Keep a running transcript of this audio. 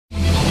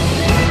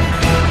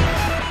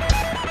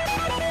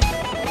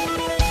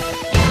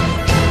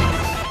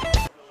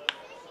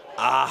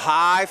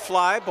high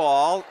fly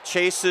ball,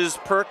 chases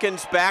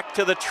Perkins back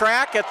to the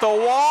track at the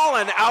wall,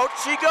 and out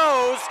she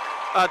goes.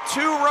 A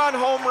 2-run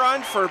home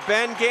run for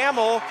Ben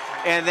Gamble,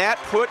 and that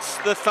puts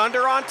the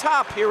Thunder on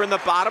top here in the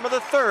bottom of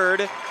the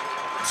third,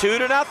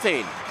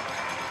 2-0.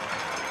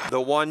 The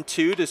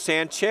 1-2 to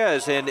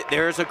Sanchez, and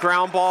there's a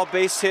ground ball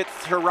base hit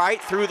to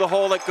right, through the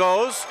hole it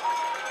goes.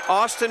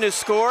 Austin has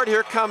scored.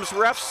 Here comes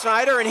Ref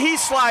Snyder, and he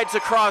slides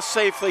across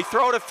safely.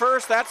 Throw to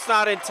first, that's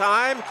not in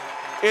time.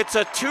 It's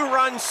a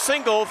 2-run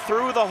single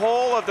through the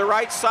hole of the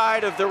right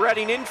side of the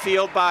Reading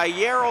infield by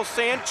Yarel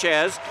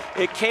Sanchez.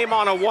 It came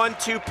on a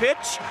 1-2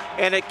 pitch,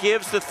 and it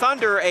gives the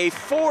Thunder a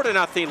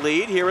 4-0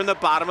 lead here in the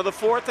bottom of the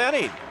fourth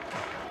inning.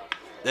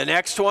 The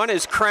next one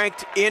is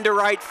cranked into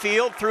right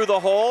field through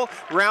the hole.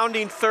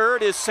 Rounding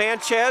third is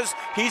Sanchez.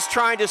 He's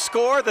trying to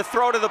score. The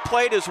throw to the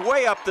plate is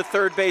way up the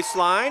third base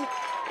line,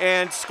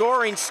 and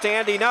scoring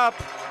standing up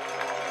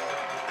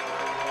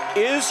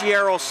is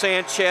Yarel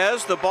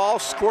Sanchez. The ball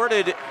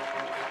squirted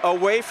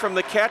away from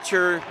the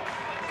catcher,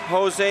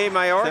 Jose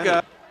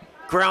Mayorga.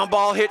 Ground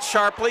ball hit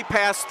sharply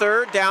past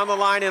third, down the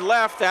line and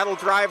left. That'll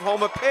drive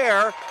home a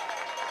pair.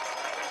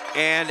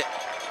 And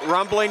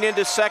rumbling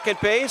into second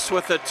base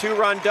with a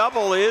 2-run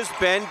double is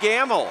Ben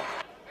Gamble.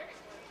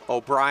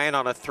 O'Brien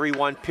on a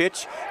 3-1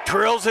 pitch,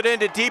 drills it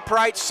into deep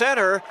right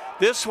center.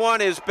 This one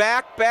is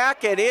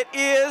back, and it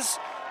is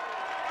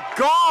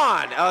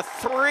gone. A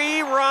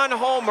 3-run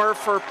homer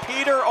for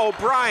Peter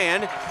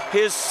O'Brien,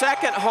 his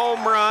second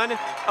home run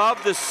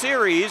of the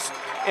series,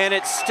 and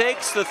it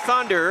stakes the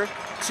Thunder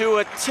to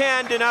a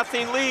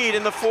 10-0 lead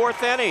in the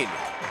fourth inning.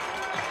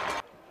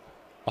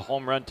 A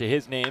home run to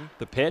his name.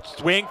 The pitch,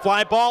 swing,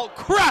 fly ball,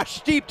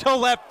 crushed deep to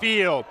left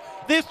field.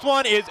 This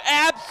one is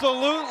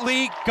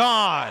absolutely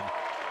gone.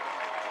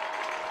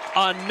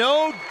 A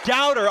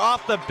no-doubter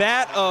off the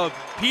bat of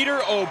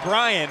Peter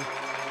O'Brien.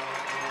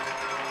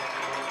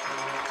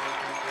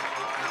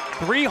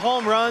 3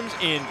 home runs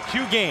in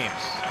 2 games.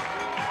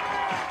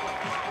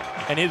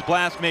 And his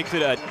blast makes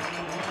it a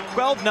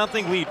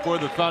 12-0 lead for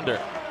the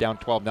Thunder. Down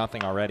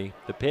 12-0 already.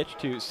 The pitch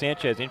to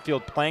Sanchez,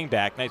 infield playing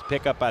back. Nice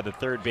pickup by the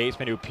third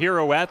baseman, who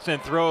pirouettes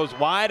and throws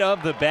wide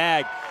of the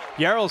bag.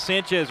 Yarel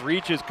Sanchez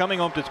reaches, coming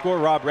home to score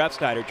Rob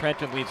Refsnyder.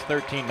 Trenton leads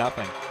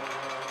 13-0.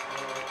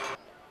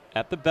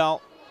 At the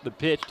belt, the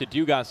pitch to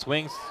Dugas,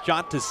 swings,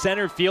 shot to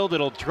center field.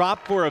 It'll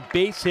drop for a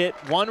base hit.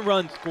 1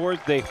 run scores.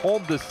 They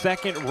hold the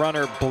second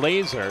runner,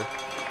 Blazer.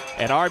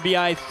 An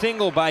RBI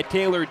single by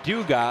Taylor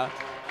Dugas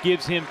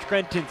gives him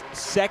Trenton's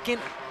second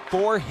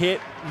 4-hit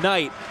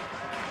night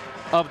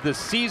of the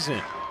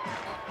season.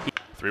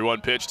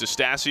 3-1 pitch to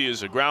Stassi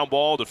is a ground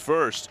ball to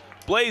first.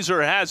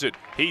 Blazer has it.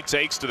 He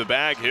takes to the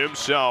bag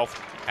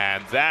himself,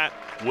 and that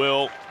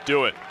will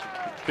do it.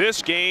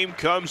 This game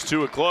comes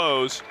to a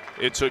close.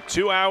 It took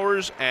 2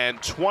 hours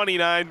and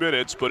 29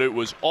 minutes, but it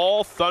was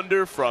all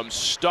Thunder from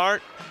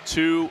start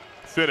to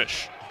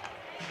finish.